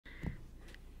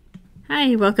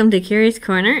Hi, welcome to Carrie's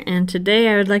Corner, and today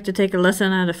I would like to take a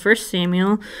lesson out of 1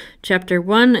 Samuel chapter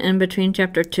 1 and between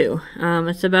chapter 2.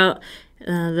 It's about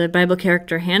the Bible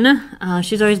character Hannah.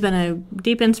 She's always been a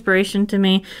deep inspiration to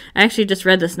me. I actually just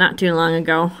read this not too long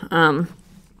ago.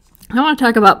 I want to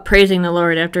talk about praising the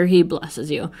Lord after He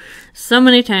blesses you. So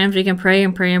many times we can pray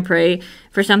and pray and pray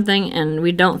for something, and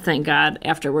we don't thank God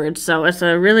afterwards. So it's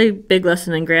a really big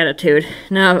lesson in gratitude.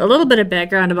 Now, a little bit of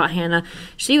background about Hannah.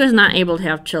 She was not able to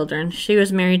have children. She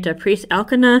was married to priest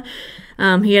Elkanah.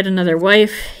 He had another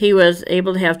wife. He was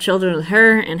able to have children with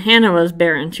her, and Hannah was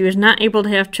barren. She was not able to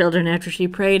have children after she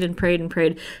prayed and prayed and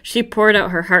prayed. She poured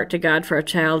out her heart to God for a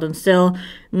child, and still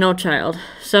no child.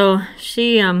 So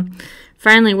she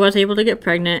finally was able to get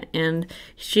pregnant, and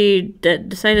she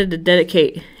decided to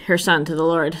dedicate her son to the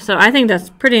Lord. So I think that's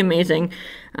pretty amazing.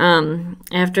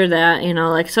 After that,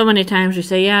 like so many times we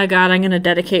say, yeah, God, I'm going to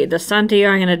dedicate this son to you.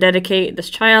 I'm going to dedicate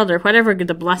this child or whatever,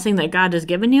 the blessing that God has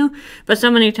given you. But so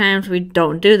many times we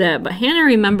don't do that. But Hannah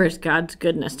remembers God's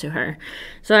goodness to her.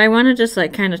 So I want to just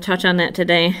kind of touch on that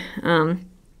today.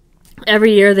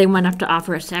 Every year they went up to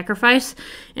offer a sacrifice,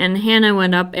 and Hannah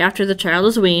went up after the child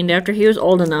was weaned, after he was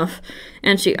old enough,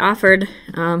 and she offered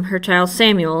her child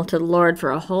Samuel to the Lord for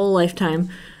a whole lifetime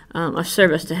of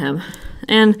service to him.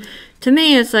 And to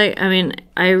me, it's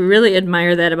I really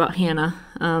admire that about Hannah.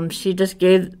 She just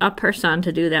gave up her son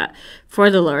to do that for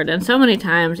the Lord. And so many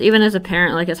times, even as a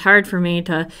parent, it's hard for me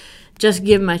to just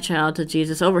give my child to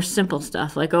Jesus over simple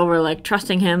stuff, over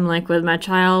trusting him, with my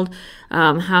child,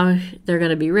 how they're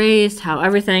going to be raised, how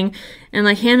everything. And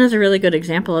Hannah's a really good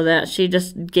example of that. She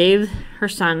just gave her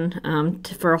son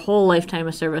for a whole lifetime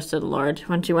of service to the Lord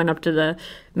when she went up to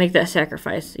make that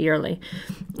sacrifice yearly.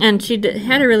 And she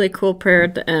had a really cool prayer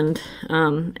at the end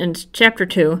in chapter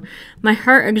 2. My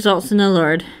heart exalts in the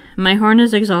Lord. My horn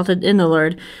is exalted in the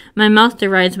Lord. My mouth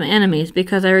derides my enemies,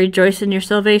 because I rejoice in your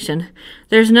salvation.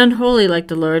 There is none holy like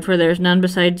the Lord, for there is none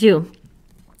besides you.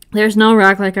 There is no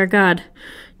rock like our God.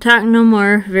 Talk no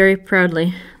more very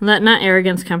proudly. Let not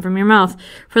arrogance come from your mouth.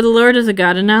 For the Lord is a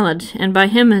God of knowledge, and by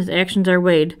him his actions are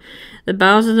weighed. The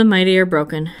bows of the mighty are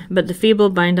broken, but the feeble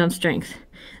bind on strength.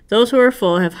 Those who are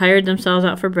full have hired themselves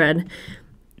out for bread,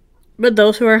 but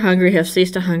those who are hungry have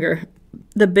ceased to hunger.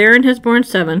 The barren has borne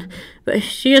 7, but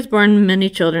she has borne many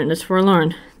children and is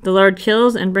forlorn. The Lord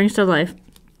kills and brings to life.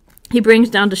 He brings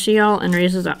down to Sheol and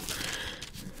raises up.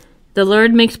 The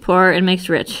Lord makes poor and makes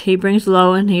rich. He brings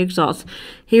low and he exalts.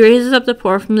 He raises up the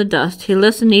poor from the dust. He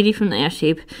lifts the needy from the ash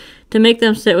heap, to make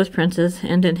them sit with princes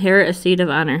and inherit a seat of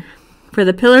honor. For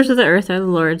the pillars of the earth are the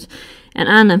Lord's, and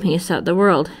on them he has set the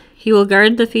world. He will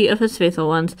guard the feet of his faithful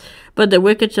ones, but the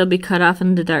wicked shall be cut off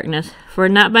in the darkness. For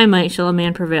not by might shall a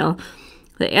man prevail.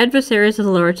 The adversaries of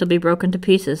the Lord shall be broken to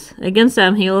pieces. Against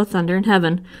them he will thunder in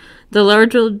heaven. The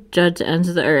Lord will judge the ends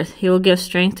of the earth. He will give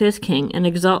strength to his king, and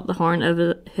exalt the horn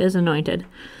of his anointed.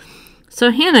 So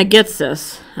Hannah gets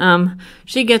this.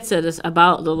 She gets it. It's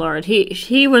about the Lord.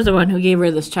 He was the one who gave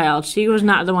her this child. She was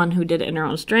not the one who did it in her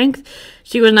own strength.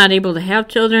 She was not able to have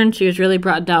children. She was really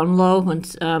brought down low when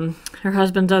her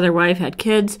husband's other wife had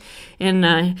kids.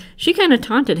 And she kind of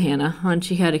taunted Hannah when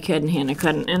she had a kid and Hannah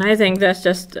couldn't. And I think that's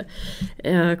just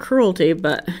cruelty.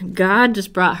 But God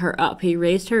just brought her up. He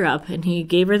raised her up, and he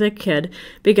gave her the kid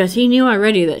because he knew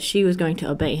already that she was going to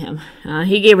obey him.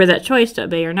 He gave her that choice to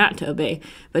obey or not to obey.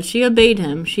 But she obeyed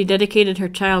him. She dedicated her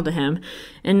child to him.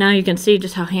 And now you can see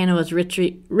just how Hannah was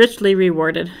richly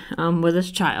rewarded with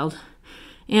this child.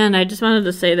 And I just wanted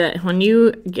to say that when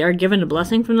you are given a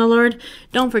blessing from the Lord,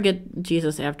 don't forget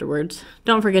Jesus afterwards.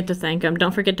 Don't forget to thank him.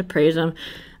 Don't forget to praise him,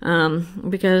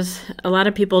 because a lot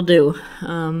of people do.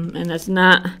 And that's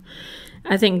not...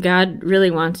 I think God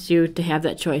really wants you to have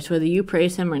that choice, whether you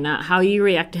praise him or not. How you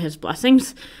react to his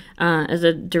blessings is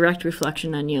a direct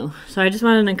reflection on you. So I just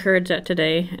wanted to encourage that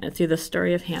today through the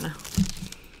story of Hannah.